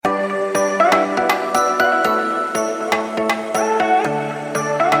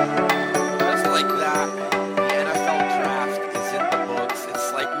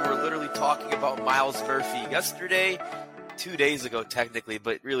yesterday, 2 days ago technically,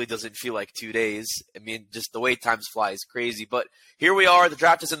 but it really doesn't feel like 2 days. I mean, just the way time flies is crazy. But here we are. The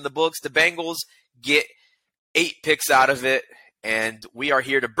draft is in the books. The Bengals get 8 picks out of it, and we are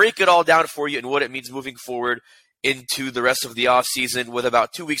here to break it all down for you and what it means moving forward into the rest of the offseason with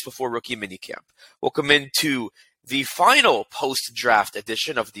about 2 weeks before rookie minicamp. Welcome into the final post-draft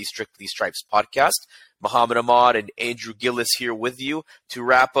edition of the Strictly Stripes podcast. Muhammad Ahmad and Andrew Gillis here with you to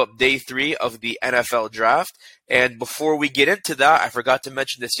wrap up day 3 of the NFL draft. And before we get into that, I forgot to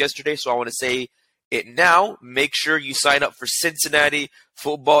mention this yesterday, so I want to say it now. Make sure you sign up for Cincinnati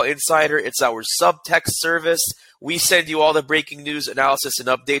Football Insider. It's our subtext service. We send you all the breaking news, analysis, and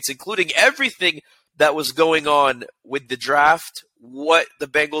updates, including everything that was going on with the draft, what the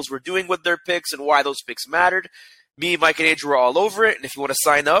Bengals were doing with their picks, and why those picks mattered. Me, Mike, and Andrew are all over it. And if you want to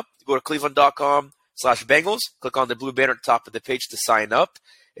sign up, go to cleveland.com/Bengals. Click on the blue banner at the top of the page to sign up.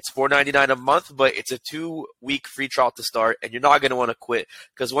 It's $4.99 a month, but it's a 2-week free trial to start, and you're not going to want to quit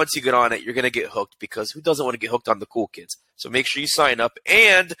because once you get on it, you're going to get hooked because who doesn't want to get hooked on the cool kids? So make sure you sign up.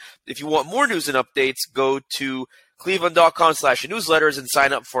 And if you want more news and updates, go to cleveland.com/newsletters and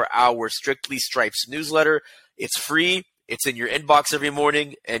sign up for our Strictly Stripes newsletter. It's free. It's in your inbox every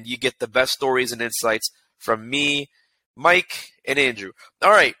morning, and you get the best stories and insights from me, Mike, and Andrew.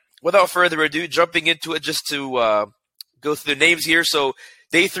 All right, without further ado, jumping into it just to go through the names here. So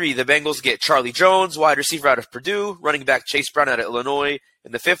day 3, the Bengals get Charlie Jones, wide receiver out of Purdue, running back Chase Brown out of Illinois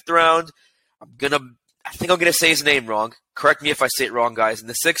in the 5th round. I think I'm going to say his name wrong. Correct me if I say it wrong, guys. In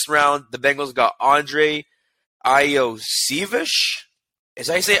the 6th round, the Bengals got Andre Iosivas. Is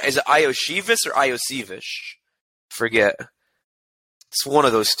it Iosivas or Iosivas? Forget. It's one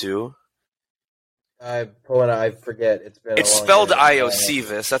of those two. I forget. It's spelled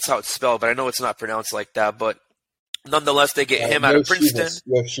Iosivas. That's how it's spelled, but I know it's not pronounced like that. But nonetheless, they get him out of Princeton.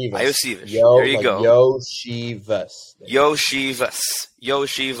 Iosivas. There you go.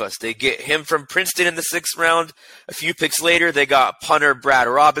 Yoshivas. They get him from Princeton in the 6th round. A few picks later, they got punter Brad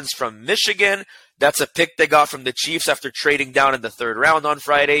Robbins from Michigan. That's a pick they got from the Chiefs after trading down in the 3rd round on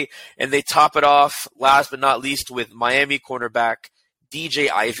Friday. And they top it off, last but not least, with Miami cornerback DJ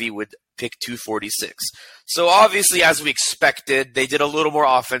Ivey with pick 246. So obviously, as we expected, they did a little more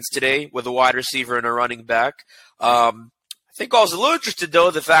offense today with a wide receiver and a running back. I think I was a little interested,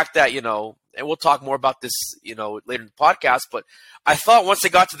 though, the fact that, and we'll talk more about this, later in the podcast, but I thought once they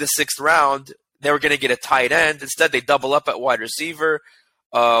got to the 6th round, they were going to get a tight end. Instead, they double up at wide receiver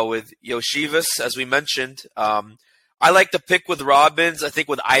with Yoshivas, as we mentioned. I like the pick with Robbins. I think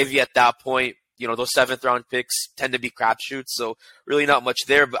with Ivy at that point, those 7th round picks tend to be crapshoots, so really not much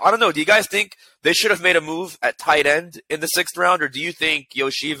there. But I don't know. Do you guys think they should have made a move at tight end in the 6th round, or do you think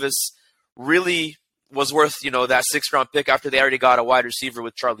Yoshivas really was worth, that 6th round pick after they already got a wide receiver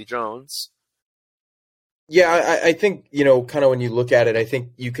with Charlie Jones? Yeah, I think, kind of when you look at it, I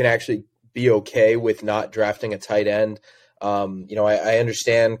think you can actually be okay with not drafting a tight end. I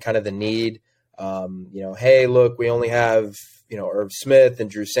understand kind of the need. Hey, look, we only have, Irv Smith and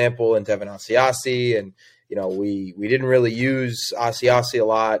Drew Sample and Devin Asiasi, and, we didn't really use Asiasi a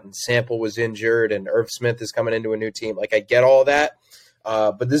lot, and Sample was injured, and Irv Smith is coming into a new team. Like, I get all that,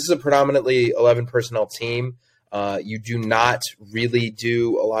 but this is a predominantly 11 personnel team. You do not really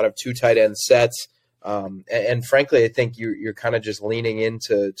do a lot of 2 tight end sets, and frankly, I think you're kind of just leaning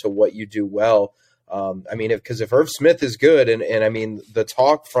into what you do well. Because if Irv Smith is good, and I mean the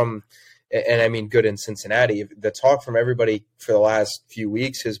talk from, and I mean good in Cincinnati, the talk from everybody for the last few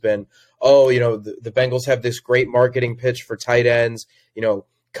weeks has been, the Bengals have this great marketing pitch for tight ends.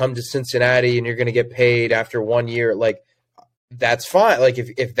 Come to Cincinnati and you're going to get paid after 1 year. Like, that's fine. Like,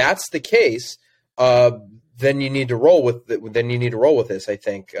 if that's the case, then you need to roll with this. I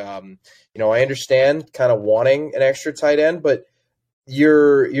think. I understand kind of wanting an extra tight end, but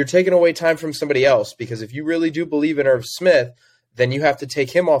you're taking away time from somebody else, because if you really do believe in Irv Smith, then you have to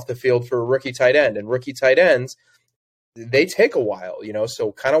take him off the field for a rookie tight end. And rookie tight ends, they take a while,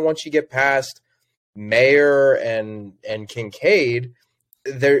 So kind of once you get past Mayer and Kincaid,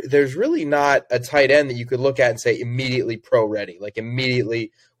 there's really not a tight end that you could look at and say immediately pro ready. Like,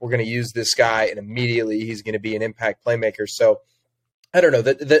 immediately we're going to use this guy and immediately he's going to be an impact playmaker. So I don't know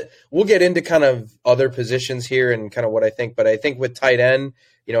that we'll get into kind of other positions here and kind of what I think, but I think with tight end,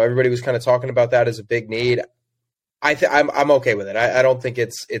 everybody was kind of talking about that as a big need. I'm okay with it. I don't think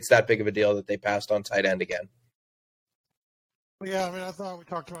it's that big of a deal that they passed on tight end again. Yeah, I thought we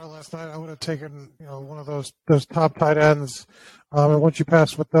talked about it last night. I would have taken, one of those top tight ends. And once you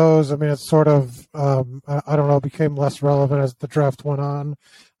pass with those, it's sort of, I don't know, became less relevant as the draft went on.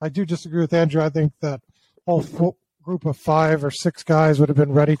 I do disagree with Andrew. I think that whole group of 5 or 6 guys would have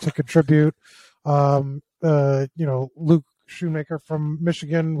been ready to contribute. Luke Shoemaker from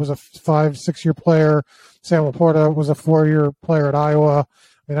Michigan was a 5-6 year player. Sam Laporta was a 4-year player at Iowa.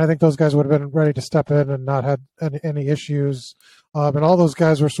 I mean, I think those guys would have been ready to step in and not had any issues. And all those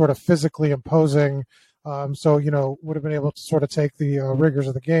guys were sort of physically imposing. So, would have been able to sort of take the rigors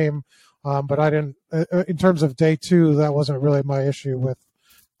of the game. But I didn't, in terms of day two, that wasn't really my issue with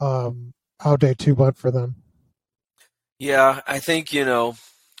how day two went for them. Yeah, I think, and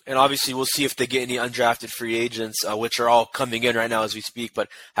obviously we'll see if they get any undrafted free agents, which are all coming in right now as we speak, but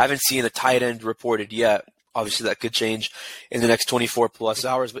haven't seen a tight end reported yet. Obviously that could change in the next 24 plus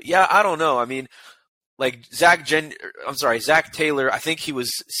hours. But yeah, I don't know. I mean, like Zach Taylor, I think he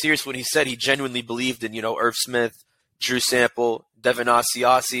was serious when he said he genuinely believed in, Irv Smith, Drew Sample, Devin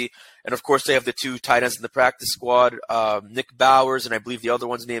Asiasi, and of course they have the two tight ends in the practice squad, Nick Bowers, and I believe the other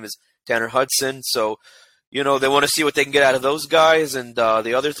one's name is Tanner Hudson. So, they want to see what they can get out of those guys, and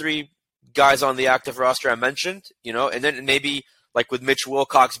the other three guys on the active roster I mentioned, and then maybe like with Mitch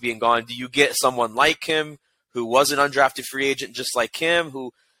Wilcox being gone, do you get someone like him who was an undrafted free agent just like him,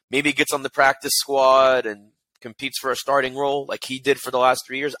 who maybe gets on the practice squad and competes for a starting role like he did for the last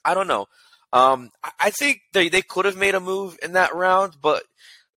 3 years? I don't know. I think they could have made a move in that round, but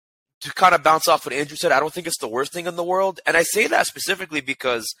to kind of bounce off what Andrew said, I don't think it's the worst thing in the world. And I say that specifically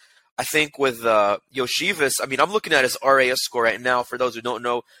because I think with Yoshivas, I mean, I'm looking at his RAS score right now. For those who don't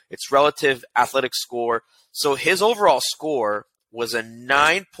know, it's relative athletic score. So his overall score was a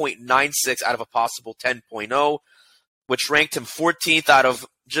 9.96 out of a possible 10.0, which ranked him 14th out of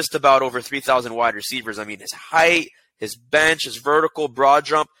just about over 3,000 wide receivers. I mean, his height, his bench, his vertical, broad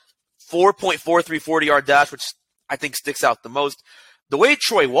jump, 4.43 40-yard dash, which I think sticks out the most. The way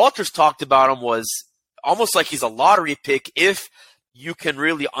Troy Walters talked about him was almost like he's a lottery pick if you can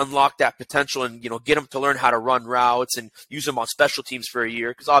really unlock that potential and, get him to learn how to run routes and use him on special teams for a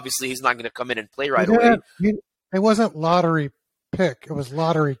year, because obviously he's not going to come in and play right away. It wasn't lottery pick. It was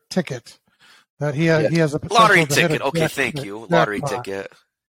lottery ticket. That he has a potential lottery to ticket. hit Okay, thank you. Lottery ticket.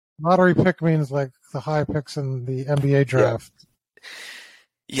 Lottery pick means like the high picks in the NBA draft.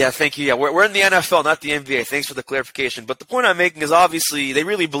 Yeah, thank you. Yeah, we're in the NFL, not the NBA. Thanks for the clarification. But the point I'm making is obviously they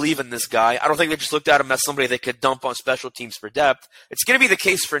really believe in this guy. I don't think they just looked at him as somebody they could dump on special teams for depth. It's going to be the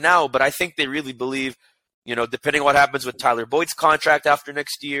case for now, but I think they really believe, depending on what happens with Tyler Boyd's contract after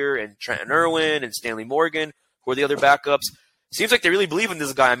next year and Trenton Irwin and Stanley Morgan, who are the other backups, seems like they really believe in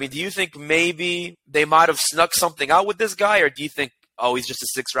this guy. I mean, do you think maybe they might have snuck something out with this guy, or do you think, he's just a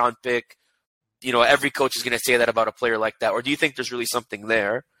 6th-round pick? Every coach is going to say that about a player like that. Or do you think there's really something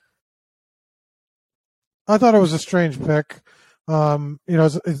there? I thought it was a strange pick.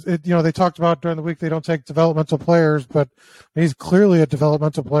 They talked about during the week they don't take developmental players, but he's clearly a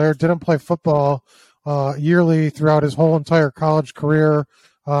developmental player. Didn't play football yearly throughout his whole entire college career.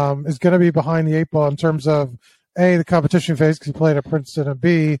 Is going to be behind the 8 ball in terms of A, the competition phase because he played at Princeton, and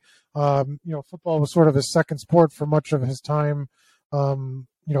B, football was sort of his second sport for much of his time.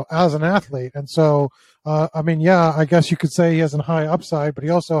 As an athlete. And so, I guess you could say he has a high upside, but he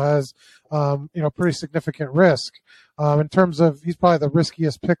also has, pretty significant risk. In terms of, he's probably the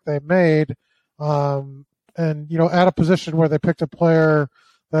riskiest pick they made. And, at a position where they picked a player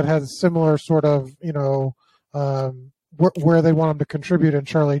that has similar sort of, where they want him to contribute in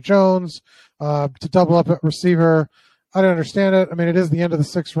Charlie Jones, to double up at receiver. I don't understand it. I mean, it is the end of the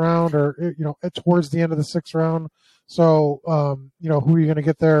 6th round or, towards the end of the 6th round. So, who are you going to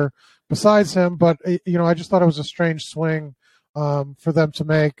get there besides him? But, I just thought it was a strange swing for them to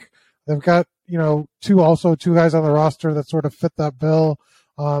make. They've got, two guys on the roster that sort of fit that bill.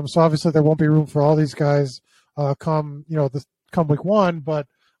 So obviously there won't be room for all these guys come week 1, but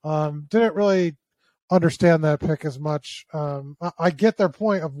didn't really understand that pick as much. I get their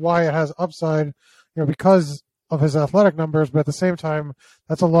point of why it has upside, because of his athletic numbers, but at the same time,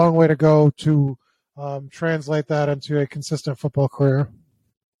 that's a long way to go to translate that into a consistent football career.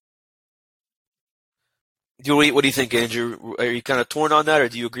 What do you think, Andrew? Are you kind of torn on that, or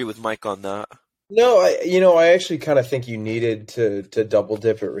do you agree with Mike on that? No, I actually kind of think you needed to double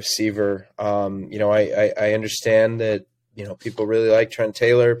dip at receiver. I understand that, people really like Trent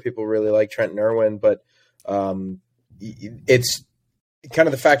Taylor, people really like Trenton Irwin, but it's kind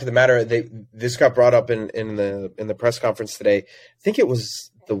of the fact of the matter. This got brought up in the press conference today. I think it was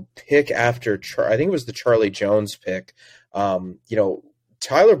the pick after, I think it was the Charlie Jones pick.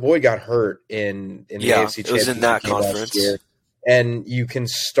 Tyler Boyd got hurt in the AFC Championship it was in that game conference. last year. And you could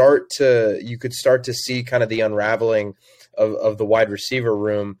start to see kind of the unraveling of the wide receiver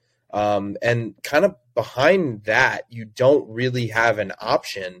room. And kind of behind that, you don't really have an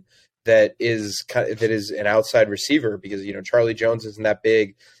option that is an outside receiver because, Charlie Jones isn't that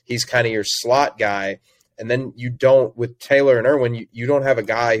big. He's kind of your slot guy. And then you don't, with Taylor and Irwin, you don't have a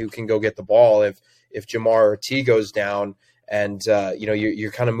guy who can go get the ball if Jamar or T goes down, and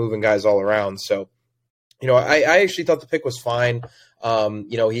you're kind of moving guys all around. So, I actually thought the pick was fine.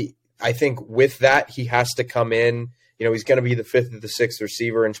 I think with that, he has to come in. He's going to be the fifth or the sixth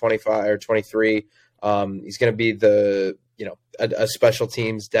receiver in 25 or 23. He's going to be a special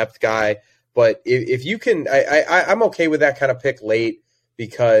teams depth guy. But if you can, I'm okay with that kind of pick late,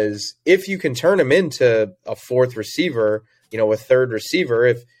 because if you can turn him into a fourth receiver, a third receiver,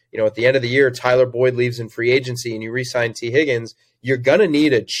 if, at the end of the year, Tyler Boyd leaves in free agency and you re-sign T. Higgins, you're going to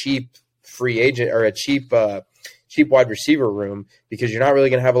need a cheap free agent or a cheap wide receiver room, because you're not really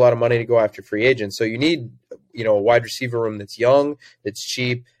going to have a lot of money to go after free agents. So you need, a wide receiver room that's young, that's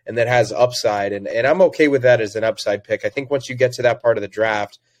cheap, and that has upside. And I'm okay with that as an upside pick. I think once you get to that part of the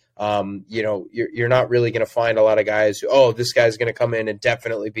draft, you're not really going to find a lot of guys who, this guy's going to come in and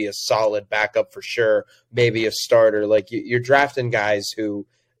definitely be a solid backup for sure, maybe a starter. Like, you're drafting guys who,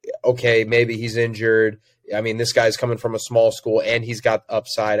 okay, maybe he's injured. I mean, this guy's coming from a small school and he's got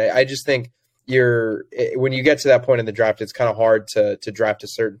upside. I just think when you get to that point in the draft, it's kind of hard to draft a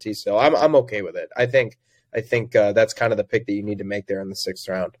certainty. So I'm okay with it. I think that's kind of the pick that you need to make there in the 6th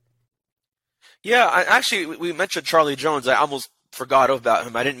round. Yeah, we mentioned Charlie Jones. I almost forgot about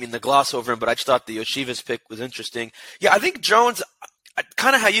him. I didn't mean to gloss over him, but I just thought the Yoshivas pick was interesting. Yeah, I think Jones,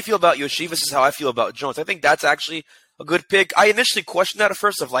 kind of how you feel about Yoshivas is how I feel about Jones. I think that's actually a good pick. I initially questioned that at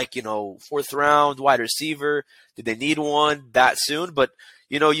first of 4th round wide receiver. Did they need one that soon? But,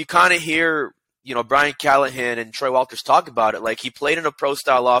 you kind of hear, Brian Callahan and Troy Walters talk about it. Like, he played in a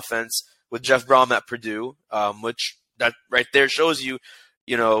pro-style offense with Jeff Brom at Purdue, which that right there shows you,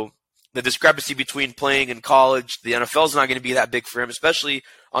 the discrepancy between playing in college. The NFL is not going to be that big for him, especially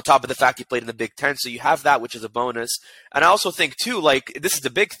on top of the fact he played in the Big Ten. So you have that, which is a bonus. And I also think, too, this is the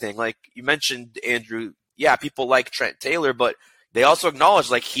big thing. Like you mentioned, Andrew, yeah, people like Trent Taylor, but they also acknowledge,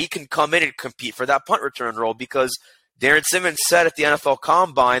 he can come in and compete for that punt return role, because Darren Simmons said at the NFL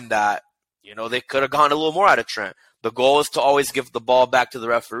Combine that, they could have gone a little more out of Trent. The goal is to always give the ball back to the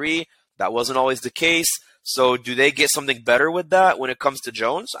referee. That wasn't always the case. So do they get something better with that when it comes to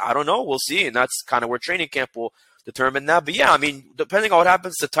Jones? I don't know. We'll see. And that's kind of where training camp will determine that. But yeah, I mean, depending on what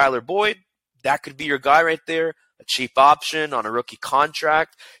happens to Tyler Boyd, that could be your guy right there. A cheap option on a rookie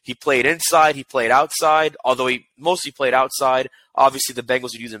contract. He played inside. He played outside, although he mostly played outside. Obviously, the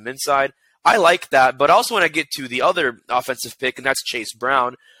Bengals would use him inside. I like that. But also when I get to the other offensive pick, and that's Chase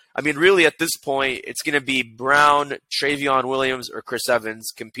Brown, I mean, really at this point, it's going to be Brown, Travion Williams, or Chris Evans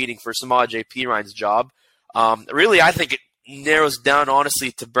competing for Samaj P. Ryan's job. Really, I think it narrows down,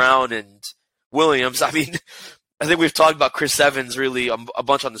 honestly, to Brown and Williams. I mean, I think we've talked about Chris Evans really a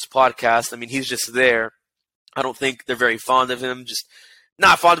bunch on this podcast. I mean, he's just there. I don't think they're very fond of him. Just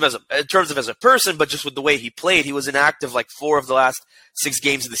not fond of him in terms of as a person, but just with the way he played. He was inactive 4 of the last 6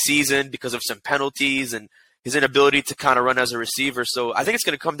 games of the season because of some penalties and his inability to kind of run as a receiver. So I think it's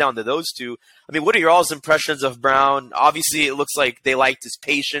going to come down to those two. I mean, what are your all's impressions of Brown? Obviously, it looks like they liked his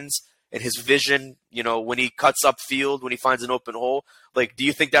patience and his vision, when he cuts upfield, when he finds an open hole. Do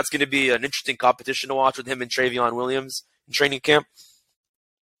you think that's going to be an interesting competition to watch with him and Travion Williams in training camp?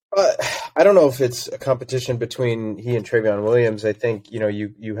 I don't know if it's a competition between he and Travion Williams. I think,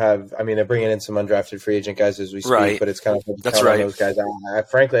 you have, I mean, they're bringing in some undrafted free agent guys as we speak, right. But it's kind of hard to count on those guys.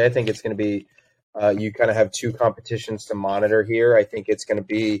 Frankly, I think it's going to be, you kind of have 2 competitions to monitor here. I think it's going to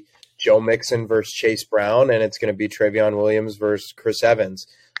be Joe Mixon versus Chase Brown, and it's going to be Travion Williams versus Chris Evans.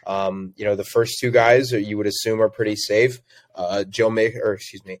 The first 2 guys you would assume are pretty safe.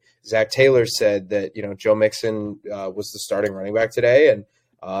 Zach Taylor said that, Joe Mixon was the starting running back today. And,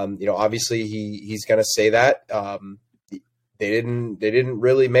 obviously he's going to say that. They didn't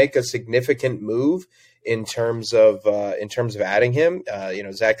really make a significant move in terms of adding him.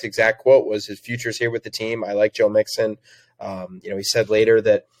 Zach's exact quote was, his future's here with the team. I like Joe Mixon. He said later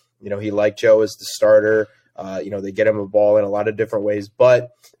that, he liked Joe as the starter. They get him a ball in a lot of different ways,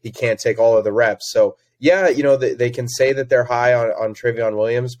 but he can't take all of the reps. So yeah, they can say that they're high on Travion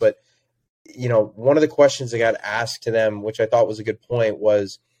Williams, but one of the questions that got asked to them, which I thought was a good point,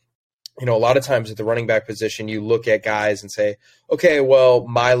 was, a lot of times at the running back position, you look at guys and say, okay, well,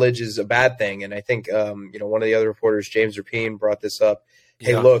 mileage is a bad thing. And I think, one of the other reporters, James Rapine, brought this up.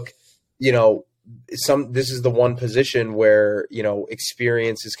 Hey, look, this is the one position where,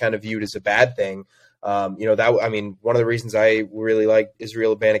 experience is kind of viewed as a bad thing. One of the reasons I really like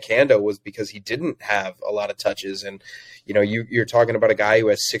Israel Abanikanda was because he didn't have a lot of touches. And, you're talking about a guy who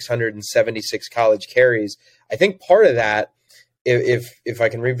has 676 college carries. I think part of that, if I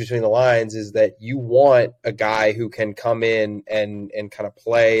can read between the lines, is that you want a guy who can come in and kind of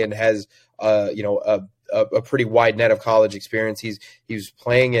play and has, a a pretty wide net of college experience. He was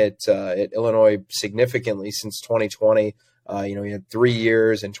playing at Illinois significantly since 2020. He had 3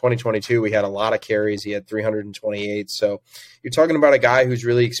 years. In 2022, he had a lot of carries. He had 328. So you're talking about a guy who's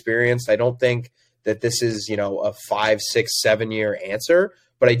really experienced. I don't think that this is, a 5, 6, 7 year answer,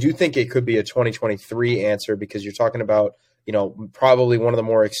 but I do think it could be a 2023 answer because you're talking about, probably one of the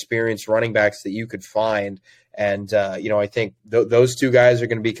more experienced running backs that you could find. And, I think those two guys are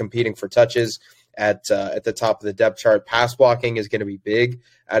going to be competing for touches at the top of the depth chart. Pass blocking is going to be big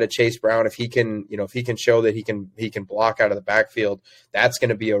out of Chase Brown. If he can show that he can block out of the backfield, that's going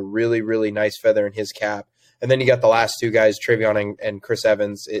to be a really, really nice feather in his cap. And then you got the last two guys, Travion and Chris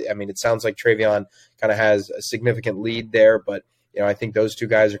Evans. It sounds like Travion kind of has a significant lead there, but I think those two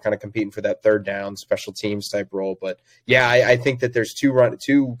guys are kind of competing for that third down special teams type role. But yeah, I think that there's two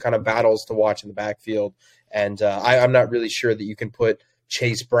kind of battles to watch in the backfield. And I'm not really sure that you can put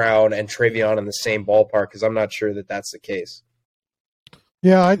Chase Brown and Travion in the same ballpark because I'm not sure that that's the case.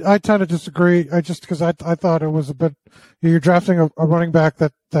 Yeah, I tend to disagree. Because I thought it was a bit. You're drafting a running back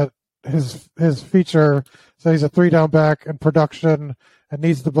that his feature, so he's a 3-down back in production and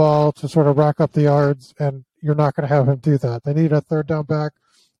needs the ball to sort of rack up the yards, and you're not going to have him do that. They need a 3rd-down back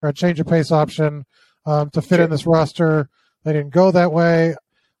or a change of pace option to fit in this roster. They didn't go that way.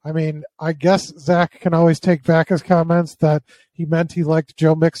 I guess Zach can always take back his comments that he meant he liked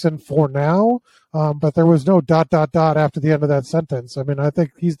Joe Mixon for now, but there was no ... after the end of that sentence. I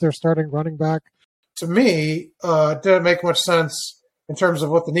think he's their starting running back. To me, it didn't make much sense in terms of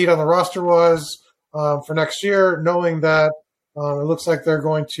what the need on the roster was for next year, knowing that it looks like they're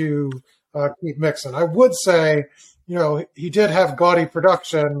going to keep Mixon. I would say, he did have gaudy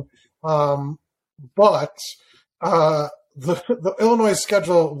production, but the Illinois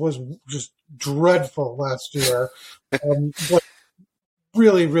schedule was just dreadful last year,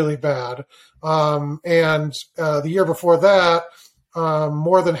 really, really bad. And the year before that,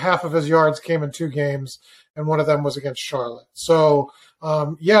 more than half of his yards came in 2 games, and one of them was against Charlotte. So,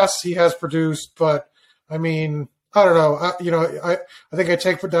 yes, he has produced, but I don't know. I think I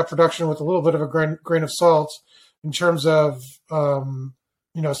take that production with a little bit of a grain of salt in terms of,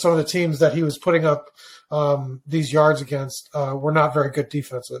 some of the teams that he was putting up these yards against were not very good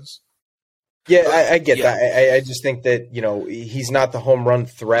defenses. Yeah, I get that. I just think that, he's not the home run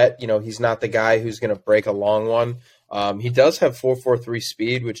threat. He's not the guy who's going to break a long one. He does have 4.43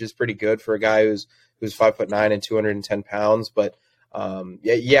 speed, which is pretty good for a guy who's 5'9" and 210 pounds. But I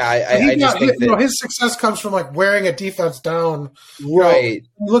just think that his success comes from wearing a defense down. Right.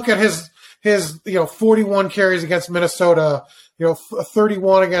 Look at his 41 carries against Minnesota,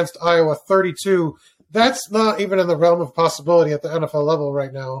 31 against Iowa, 32. That's not even in the realm of possibility at the NFL level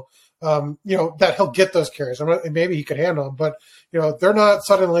right now. That he'll get those carries. Maybe he could handle them, but they're not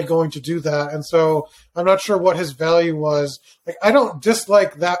suddenly going to do that. And so I'm not sure what his value was. I don't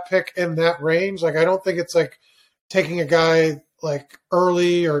dislike that pick in that range. I don't think it's taking a guy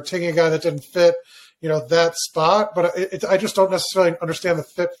early or taking a guy that didn't fit, that spot. But I just don't necessarily understand the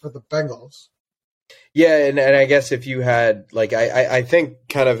fit for the Bengals. Yeah, and I guess if you had I think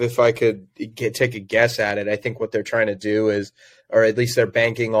kind of if I could take a guess at it, I think what they're trying to do is, or at least they're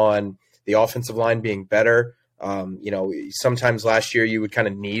banking on the offensive line being better. Sometimes last year you would kind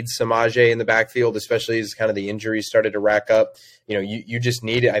of need Samaje in the backfield, especially as kind of the injuries started to rack up. You just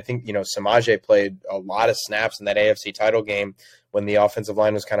need it. I think, Samaje played a lot of snaps in that AFC title game when the offensive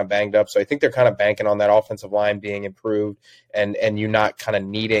line was kind of banged up. So I think they're kind of banking on that offensive line being improved and you not kind of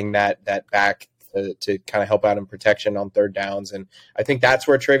needing that back to kind of help out in protection on 3rd downs. And I think that's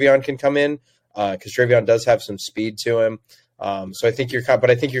where Travion can come in because Travion does have some speed to him. So I think you're kind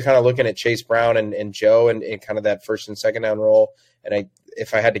of looking at Chase Brown and Joe and kind of that 1st and 2nd down role. And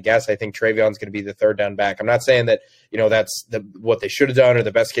if I had to guess, I think Travion's going to be the 3rd down back. I'm not saying that, that's what they should have done or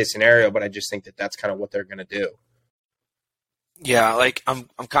the best case scenario, but I just think that that's kind of what they're going to do. Yeah, I'm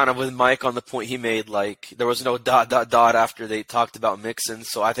kind of with Mike on the point he made. There was no ... after they talked about Mixon,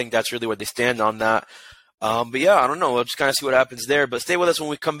 so I think that's really where they stand on that. But yeah, I don't know. We'll just kind of see what happens there. But stay with us when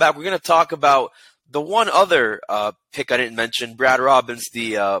we come back. We're going to talk about the one other pick I didn't mention, Brad Robbins,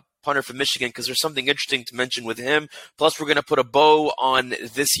 the punter from Michigan, because there's something interesting to mention with him. Plus, we're going to put a bow on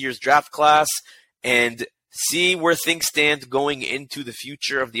this year's draft class and see where things stand going into the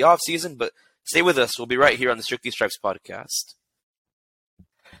future of the offseason. But stay with us. We'll be right here on the Strictly Stripes podcast.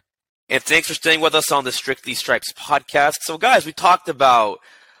 And thanks for staying with us on the Strictly Stripes podcast. So, guys, we talked about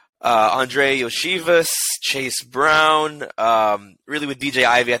Andre Yoshivas, Chase Brown, really with DJ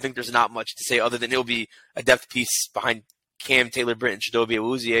Ivey. I think there's not much to say other than he'll be a depth piece behind Cam Taylor-Britt and Chidobe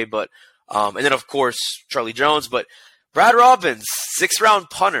Awuzie, but and then, of course, Charlie Jones. But Brad Robbins, 6th-round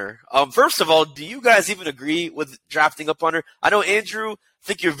punter. First of all, do you guys even agree with drafting a punter? I know, Andrew, I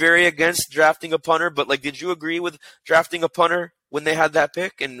think you're very against drafting a punter, but did you agree with drafting a punter when they had that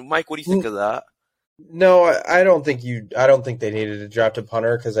pick? And Mike, what do you think of that? No, I don't think they needed to draft a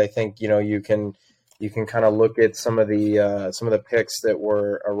punter, because I think you can kind of look at some of the picks that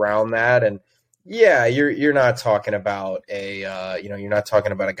were around that, and yeah, you're not talking about you're not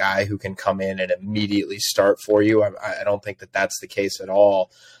talking about a guy who can come in and immediately start for you. I don't think that that's the case at all.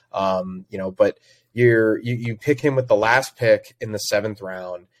 But you pick him with the last pick in the 7th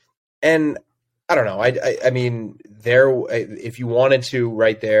round, and I don't know. I mean, if you wanted to,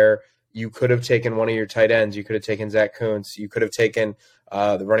 right there, you could have taken one of your tight ends. You could have taken Zach Kuntz. You could have taken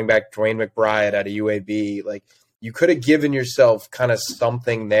the running back Dwayne McBride out of UAB. You could have given yourself kind of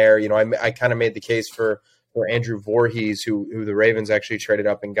something there. I kind of made the case for Andrew Voorhees, who the Ravens actually traded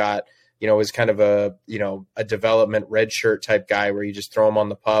up and got, is kind of a development red shirt type guy where you just throw him on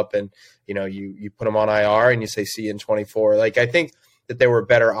the pup and, you put him on IR and you say, see you in 24. I think that there were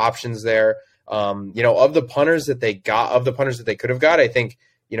better options there. Of the punters that they could have got, I think,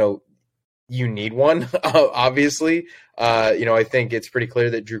 you need one, obviously. I think it's pretty clear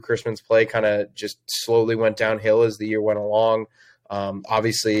that Drew Chrisman's play kind of just slowly went downhill as the year went along.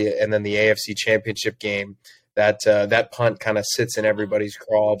 Obviously, and then the AFC Championship game, that punt kind of sits in everybody's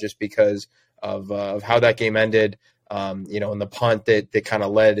craw just because of how that game ended. And the punt that kind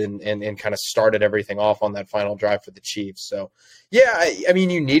of led and kind of started everything off on that final drive for the Chiefs. So, yeah, I mean,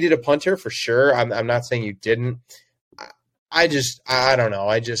 you needed a punter for sure. I'm not saying you didn't. I don't know.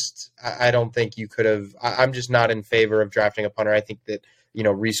 I don't think you could have. I'm just not in favor of drafting a punter. I think that,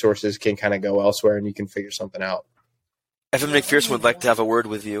 resources can kind of go elsewhere and you can figure something out. Evan McPherson would like to have a word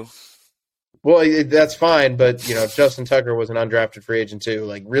with you. Well, that's fine, but, Justin Tucker was an undrafted free agent too.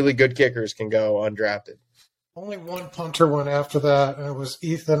 Really good kickers can go undrafted. Only one punter went after that, and it was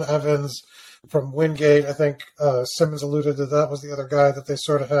Ethan Evans from Wingate. I think Simmons alluded to that was the other guy that they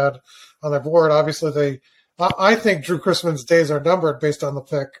sort of had on their board. Obviously, I think Drew Chrisman's days are numbered based on the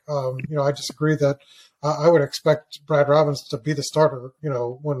pick. I disagree that I would expect Brad Robbins to be the starter,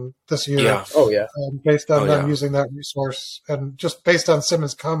 when this year. Yeah. Oh, yeah. Based on them using that resource, and just based on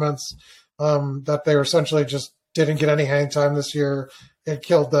Simmons' comments that they essentially just didn't get any hang time this year. It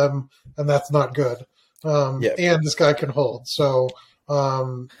killed them, and that's not good. And this guy can hold. So,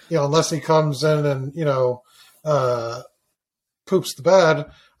 unless he comes in and, poops the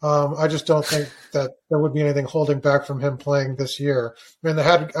bed, I just don't think that there would be anything holding back from him playing this year. I mean, they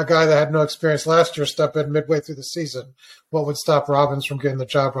had a guy that had no experience last year step in midway through the season. What would stop Robbins from getting the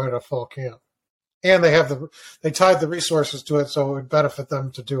job right at fall camp? And they tied the resources to it, so it would benefit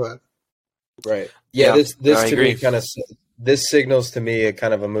them to do it. Right. Yeah. This to me this signals to me a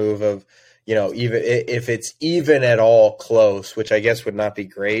kind of a move of, even if it's even at all close, which I guess would not be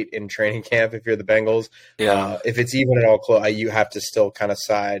great in training camp if you're the Bengals. Yeah. If it's even at all close, you have to still kind of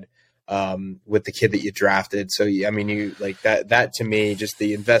side with the kid that you drafted. So, I mean, you that to me, just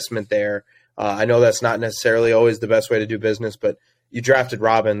the investment there. I know that's not necessarily always the best way to do business, but you drafted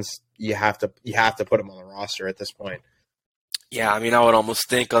Robbins, you have to put him on the roster at this point. Yeah, I mean, I would almost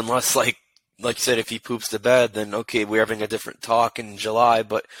think unless like you said, if he poops the bed, then okay, we're having a different talk in July,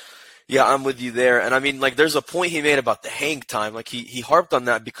 but. Yeah, I'm with you there. And I mean, there's a point he made about the hang time. He harped on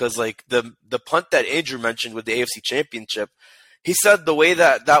that because, the punt that Andrew mentioned with the AFC Championship, he said the way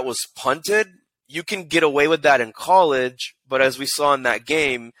that was punted, you can get away with that in college, but as we saw in that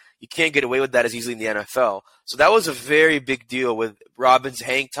game, you can't get away with that as easily in the NFL. So that was a very big deal with Robbins'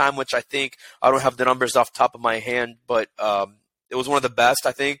 hang time, which I think, I don't have the numbers off the top of my hand, but it was one of the best,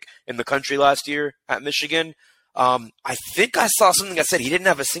 I think, in the country last year at Michigan. I think I saw something that said he didn't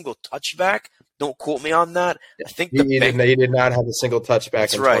have a single touchback. Don't quote me on that. I think he did not have a single touchback.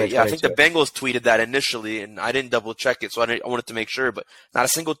 That's right. Yeah, I think the Bengals tweeted that initially, and I didn't double check it, so I wanted to make sure. But not a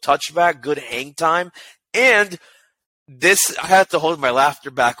single touchback, good hang time, and this I had to hold my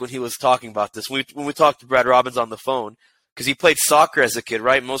laughter back when he was talking about this. When we talked to Brad Robbins on the phone, because he played soccer as a kid,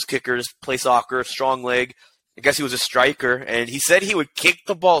 right? Most kickers play soccer, strong leg. I guess he was a striker, and he said he would kick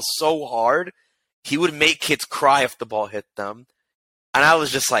the ball so hard he would make kids cry if the ball hit them. And I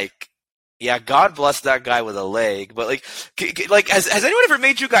was just like, yeah, God bless that guy with a leg. But has anyone ever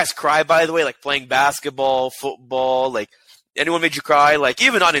made you guys cry, by the way, playing basketball, football, anyone made you cry?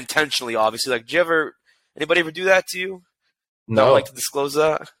 Even unintentionally, obviously. Anybody ever do that to you? No. Not like to disclose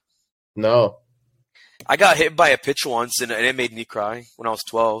that? No. I got hit by a pitch once and it made me cry when I was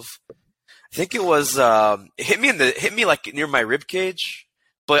 12. I think it was, it hit me near my rib cage.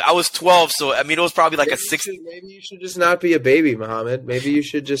 but I was 12, so I mean it was probably like maybe a 6. Maybe you should just not be a baby, Muhammad. Maybe you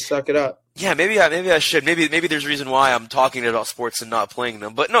should just suck it up. Yeah, maybe I should. Maybe there's a reason why I'm talking about sports and not playing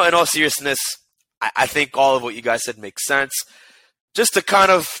them. But no, in all seriousness, I think all of what you guys said makes sense. Just to kind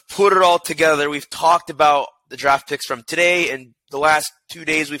of put it all together, we've talked about the draft picks from today, and the last 2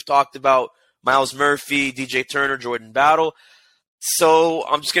 days we've talked about Myles Murphy, DJ Turner, Jordan Battle. So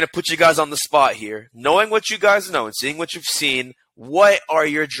I'm just going to put you guys on the spot here. Knowing what you guys know and seeing what you've seen, what are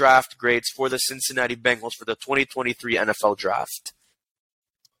your draft grades for the Cincinnati Bengals for the 2023 NFL Draft?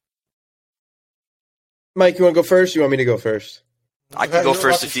 Mike, you want to go first? You want me to go first? I can go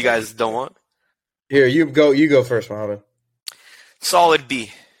first if you guys don't want. Here, you go first, Muhammad. Solid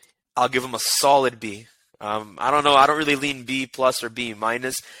B. I'll give him a solid B. I don't know. I don't really lean B plus or B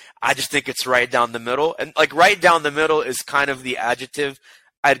minus. I just think it's right down the middle. And like right down the middle is kind of the adjective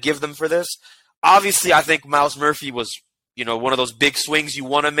I'd give them for this. Obviously, I think Myles Murphy was, one of those big swings you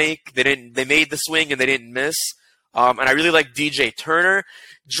want to make. They made the swing and they didn't miss. And I really like DJ Turner.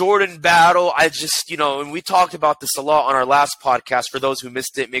 Jordan Battle, I just, and we talked about this a lot on our last podcast. For those who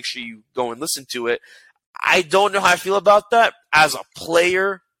missed it, make sure you go and listen to it. I don't know how I feel about that. As a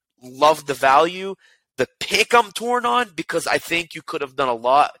player, love the value. The pick I'm torn on because I think you could have done a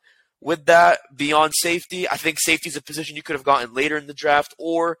lot with that beyond safety. I think safety is a position you could have gotten later in the draft,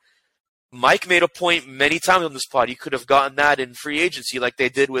 or Mike made a point many times on this pod. You could have gotten that in free agency like they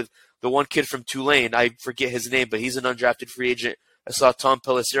did with the one kid from Tulane. I forget his name, but he's an undrafted free agent. I saw Tom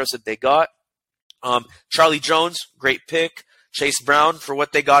Pelissero said they got. Charlie Jones, great pick. Chase Brown, for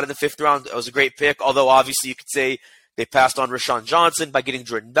what they got in the 5th round, it was a great pick. Although, obviously, you could say they passed on Rashawn Johnson by getting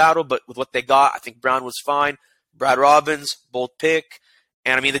Jordan Battle, but with what they got, I think Brown was fine. Brad Robbins, bold pick.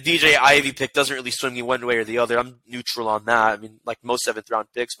 And, I mean, the DJ Ivy pick doesn't really swing me one way or the other. I'm neutral on that. I mean, like most 7th-round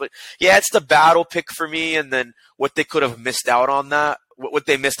picks. But, yeah, it's the Battle pick for me, and then what they could have missed out on that, what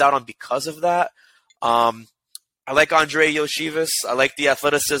they missed out on because of that. I like Andre Yoshivas. I like the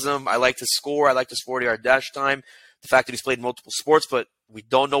athleticism. I like his score. I like his 40-yard dash time. The fact that he's played multiple sports, but we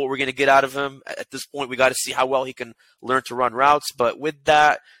don't know what we're going to get out of him. At this point, we got to see how well he can learn to run routes. But with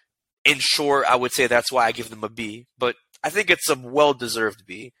that, in short, I would say that's why I give them a B. But I think it's a well-deserved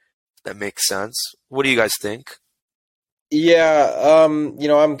B, if that makes sense. What do you guys think? Yeah,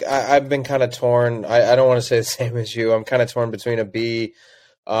 I've been kind of torn. I don't want to say the same as you. I'm kind of torn between a B.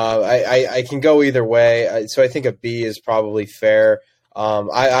 I can go either way. So I think a B is probably fair.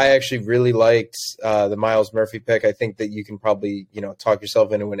 I actually really liked the Myles Murphy pick. I think that you can probably, talk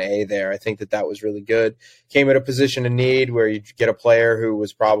yourself into an A there. I think that was really good. Came at a position of need where you get a player who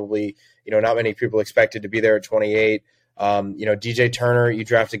was probably, not many people expected to be there at 28. DJ Turner, you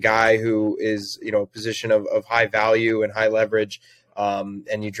draft a guy who is, a position of high value and high leverage.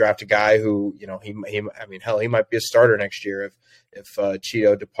 And you draft a guy who, he might be a starter next year if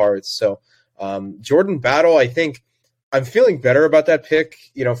Cheeto departs. So Jordan Battle, I think I'm feeling better about that pick,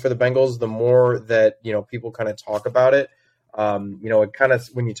 for the Bengals, the more that, people kind of talk about it. It kind of,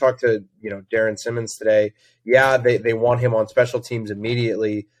 when you talk to, Darren Simmons today, yeah, they want him on special teams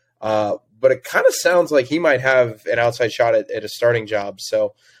immediately. But it kind of sounds like he might have an outside shot at a starting job.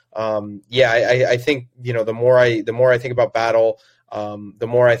 So, I think, the more I think about Battle, the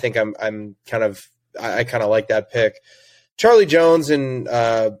more I think I kind of like that pick. Charlie Jones and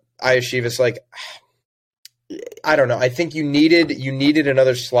Iashivas, like, I don't know. I think you needed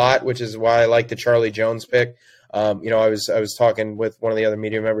another slot, which is why I like the Charlie Jones pick. I was talking with one of the other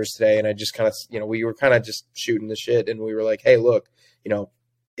media members today, and I just kind of, we were kind of just shooting the shit, and we were like, hey, look,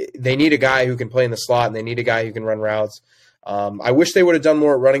 they need a guy who can play in the slot, and they need a guy who can run routes. I wish they would have done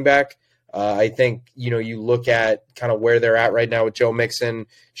more at running back. I think, you look at kind of where they're at right now with Joe Mixon,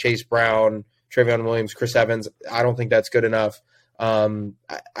 Chase Brown, Travion Williams, Chris Evans. I don't think that's good enough.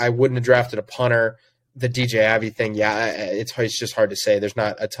 I wouldn't have drafted a punter. The DJ Abbey thing, yeah, it's just hard to say. There's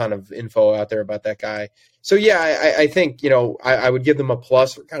not a ton of info out there about that guy. So, yeah, I think, I would give them a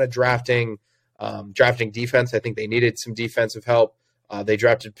plus for kind of drafting defense. I think they needed some defensive help. They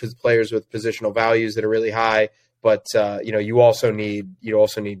drafted players with positional values that are really high. But you also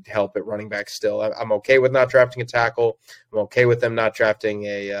need help at running back still. I'm okay with not drafting a tackle. I'm okay with them not drafting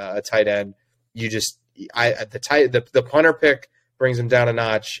a tight end. The punter pick brings him down a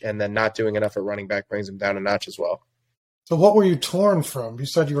notch, and then not doing enough at running back brings him down a notch as well. So what were you torn from? You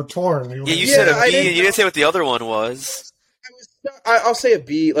said you were torn. You said a B, and you didn't say what the other one was. I'll say a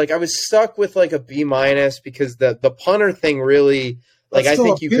B. Like, I was stuck with like a B minus because the punter thing really. Like, I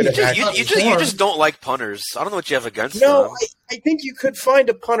think you could have. You just don't like punters. I don't know what you have against them. No, I think you could find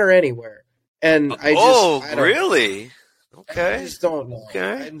a punter anywhere. And really? Okay. I just don't know.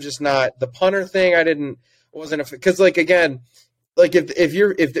 Okay. I'm just not the punter thing. Wasn't because, like, again, like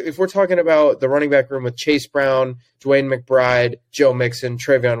if we're talking about the running back room with Chase Brown, Dwayne McBride, Joe Mixon,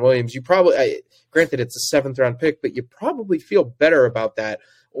 Travion Williams, you probably granted it's a 7th-round pick, but you probably feel better about that.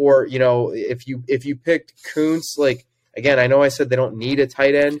 Or if you picked Kuntz, like again, I know I said they don't need a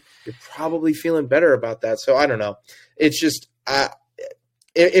tight end, you're probably feeling better about that. So I don't know. It's just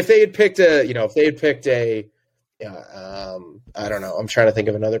if they had picked I don't know. I'm trying to think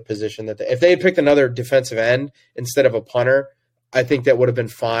of another position if they had picked another defensive end instead of a punter, I think that would have been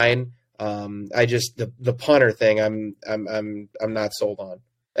fine. The punter thing, I'm not sold on,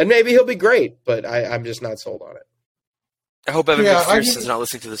 and maybe he'll be great, but I'm just not sold on it. I hope Evan McPherson's not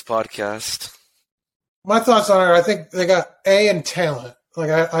listening to this podcast. My thoughts on it, I think they got A in talent. Like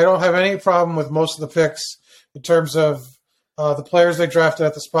I don't have any problem with most of the picks in terms of the players they drafted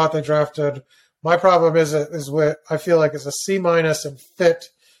at the spot they drafted. My problem is what I feel like is a C- in fit,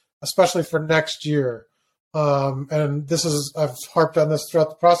 especially for next year. And I've harped on this throughout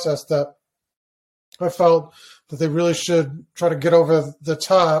the process that I felt that they really should try to get over the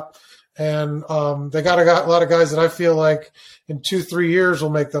top. And they got a lot of guys that I feel like in 2-3 years will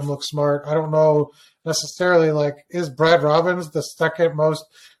make them look smart. I don't know necessarily, like, is Brad Robbins going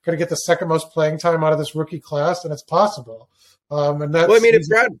to get the second most playing time out of this rookie class? And it's possible. If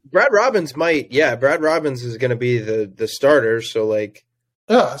Brad Robbins Brad Robbins is going to be the starter. So like,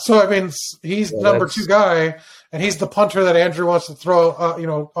 yeah. So I mean, he's number 2 guy, and he's the punter that Andrew wants to throw,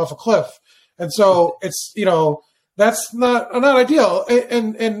 off a cliff. And so it's, that's not ideal.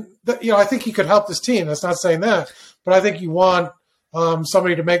 And I think he could help this team. That's not saying that, but I think you want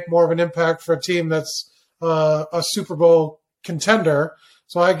somebody to make more of an impact for a team that's a Super Bowl contender.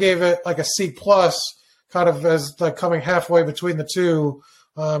 So I gave it like a C+. Kind of as like coming halfway between the two,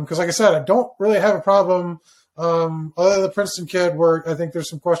 because like I said, I don't really have a problem other than the Princeton kid, where I think there's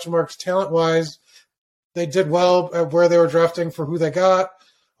some question marks talent wise. They did well at where they were drafting for who they got,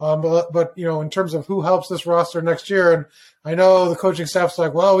 but in terms of who helps this roster next year, and I know the coaching staff's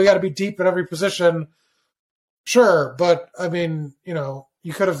like, well, we got to be deep at every position, sure, but I mean,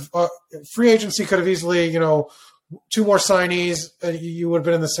 you could have free agency could have easily, 2 more signees, you would have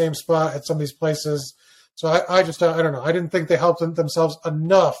been in the same spot at some of these places. So I don't know. I didn't think they helped themselves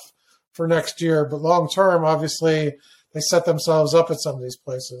enough for next year, but long term, obviously, they set themselves up at some of these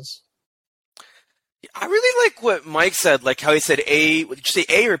places. I really like what Mike said, like how he said A. Did you say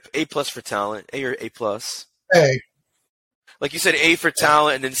A or A+ for talent? A or A+? A. Like you said, A for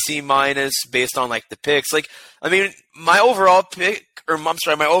talent, and then C- based on like the picks. Like, I mean, my overall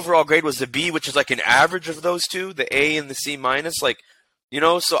grade was a B, which is like an average of those two, the A and the C-. Like,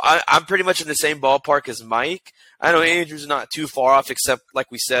 so I'm pretty much in the same ballpark as Mike. I know Andrew's not too far off, except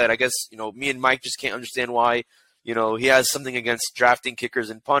like we said, I guess, me and Mike just can't understand why, he has something against drafting kickers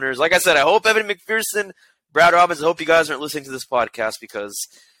and punters. Like I said, I hope Evan McPherson, Brad Robbins, I hope you guys aren't listening to this podcast because,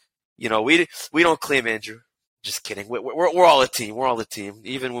 we don't claim Andrew. Just kidding. We're all a team. We're all a team.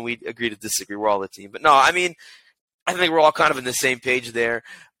 Even when we agree to disagree, we're all a team. But no, I mean, I think we're all kind of in the same page there.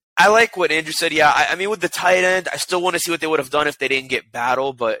 I like what Andrew said. Yeah, I mean, with the tight end, I still want to see what they would have done if they didn't get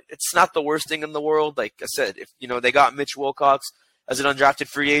Battle, but it's not the worst thing in the world. Like I said, if they got Mitch Wilcox as an undrafted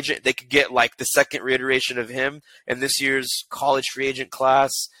free agent, they could get like the second reiteration of him in this year's college free agent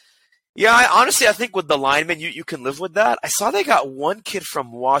class. Yeah, I think with the linemen, you can live with that. I saw they got one kid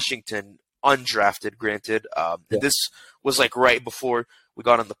from Washington, undrafted, granted. This was like right before we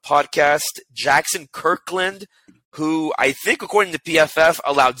got on the podcast. Jackson Kirkland, who I think, according to PFF,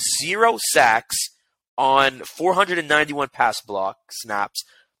 allowed 0 sacks on 491 pass block snaps.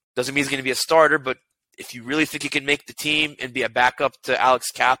 Doesn't mean he's going to be a starter, but if you really think he can make the team and be a backup to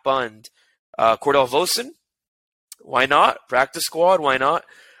Alex Kappa and Cordell Vosen, why not? Practice squad, why not?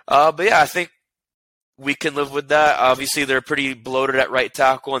 But yeah, I think we can live with that. Obviously, they're pretty bloated at right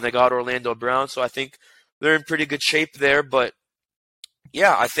tackle, and they got Orlando Brown, so I think they're in pretty good shape there. But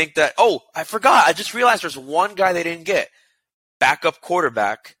yeah, I think that – oh, I forgot. I just realized there's one guy they didn't get, backup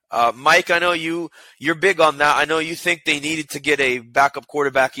quarterback. Mike, I know you're big on that. I know you think they needed to get a backup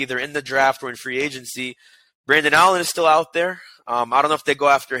quarterback either in the draft or in free agency. Brandon Allen is still out there. I don't know if they go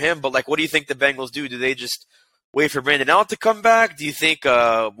after him, but like, what do you think the Bengals do? Do they just wait for Brandon Allen to come back? Do you think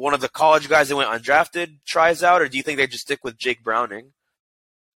one of the college guys that went undrafted tries out, or do you think they just stick with Jake Browning?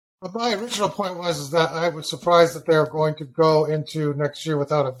 Well, my original point was that I was surprised that they're going to go into next year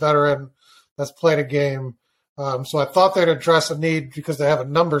without a veteran that's played a game. So I thought they'd address a need because they have a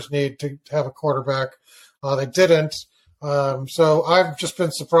numbers need to have a quarterback. They didn't. So I've just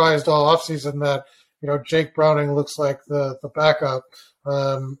been surprised all offseason that, Jake Browning looks like the backup.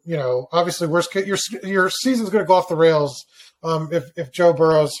 Obviously your season's going to go off the rails if Joe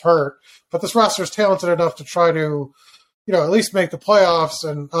Burrow's hurt. But this roster is talented enough to try to at least make the playoffs.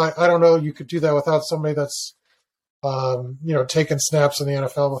 And I don't know, you could do that without somebody that's, taken snaps in the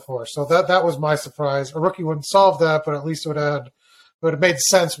NFL before. So that was my surprise. A rookie wouldn't solve that, but at least it would have made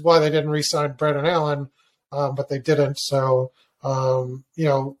sense why they didn't re-sign Brandon Allen, but they didn't. So,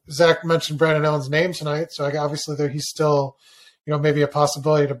 Zach mentioned Brandon Allen's name tonight. So obviously he's still, maybe a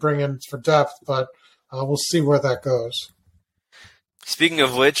possibility to bring in for depth, but we'll see where that goes. Speaking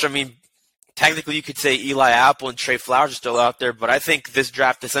of which, I mean, technically you could say Eli Apple and Trey Flowers are still out there, but I think this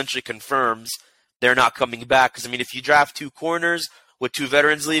draft essentially confirms they're not coming back. Because, I mean, if you draft 2 corners with 2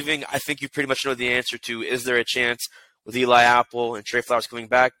 veterans leaving, I think you pretty much know the answer to, is there a chance with Eli Apple and Trey Flowers coming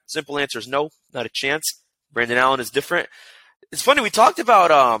back? Simple answer is no, not a chance. Brandon Allen is different. It's funny, we talked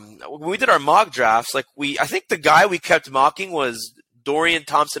about when we did our mock drafts, I think the guy we kept mocking was Dorian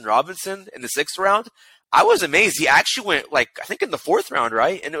Thompson-Robinson in the 6th round. I was amazed. He actually went, I think in the 4th round,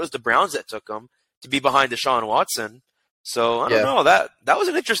 right? And it was the Browns that took him to be behind Deshaun Watson. So, I don't know. That was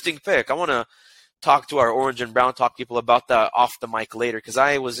an interesting pick. I want to talk to our Orange and Brown Talk people about that off the mic later because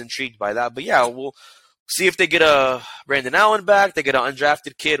I was intrigued by that. But, yeah, we'll see if they get a Brandon Allen back, they get an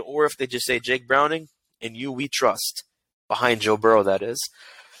undrafted kid, or if they just say Jake Browning, and you we trust. Behind Joe Burrow, that is.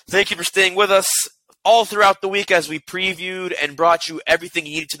 Thank you for staying with us all throughout the week as we previewed and brought you everything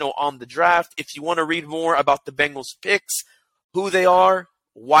you needed to know on the draft. If you want to read more about the Bengals picks, who they are,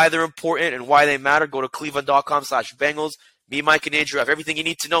 why they're important, and why they matter, go to cleveland.com/Bengals. Me, Mike, and Andrew have everything you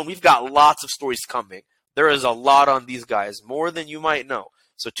need to know. We've got lots of stories coming. There is a lot on these guys, more than you might know.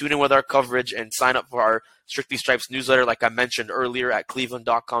 So tune in with our coverage and sign up for our Strictly Stripes newsletter, like I mentioned earlier, at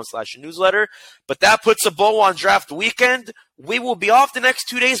cleveland.com/newsletter. But that puts a bow on draft weekend. We will be off the next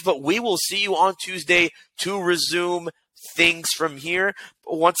 2 days, but we will see you on Tuesday to resume things from here.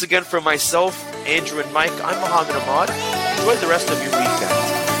 Once again, for myself, Andrew, and Mike, I'm Mohammed Ahmad. Enjoy the rest of your weekend.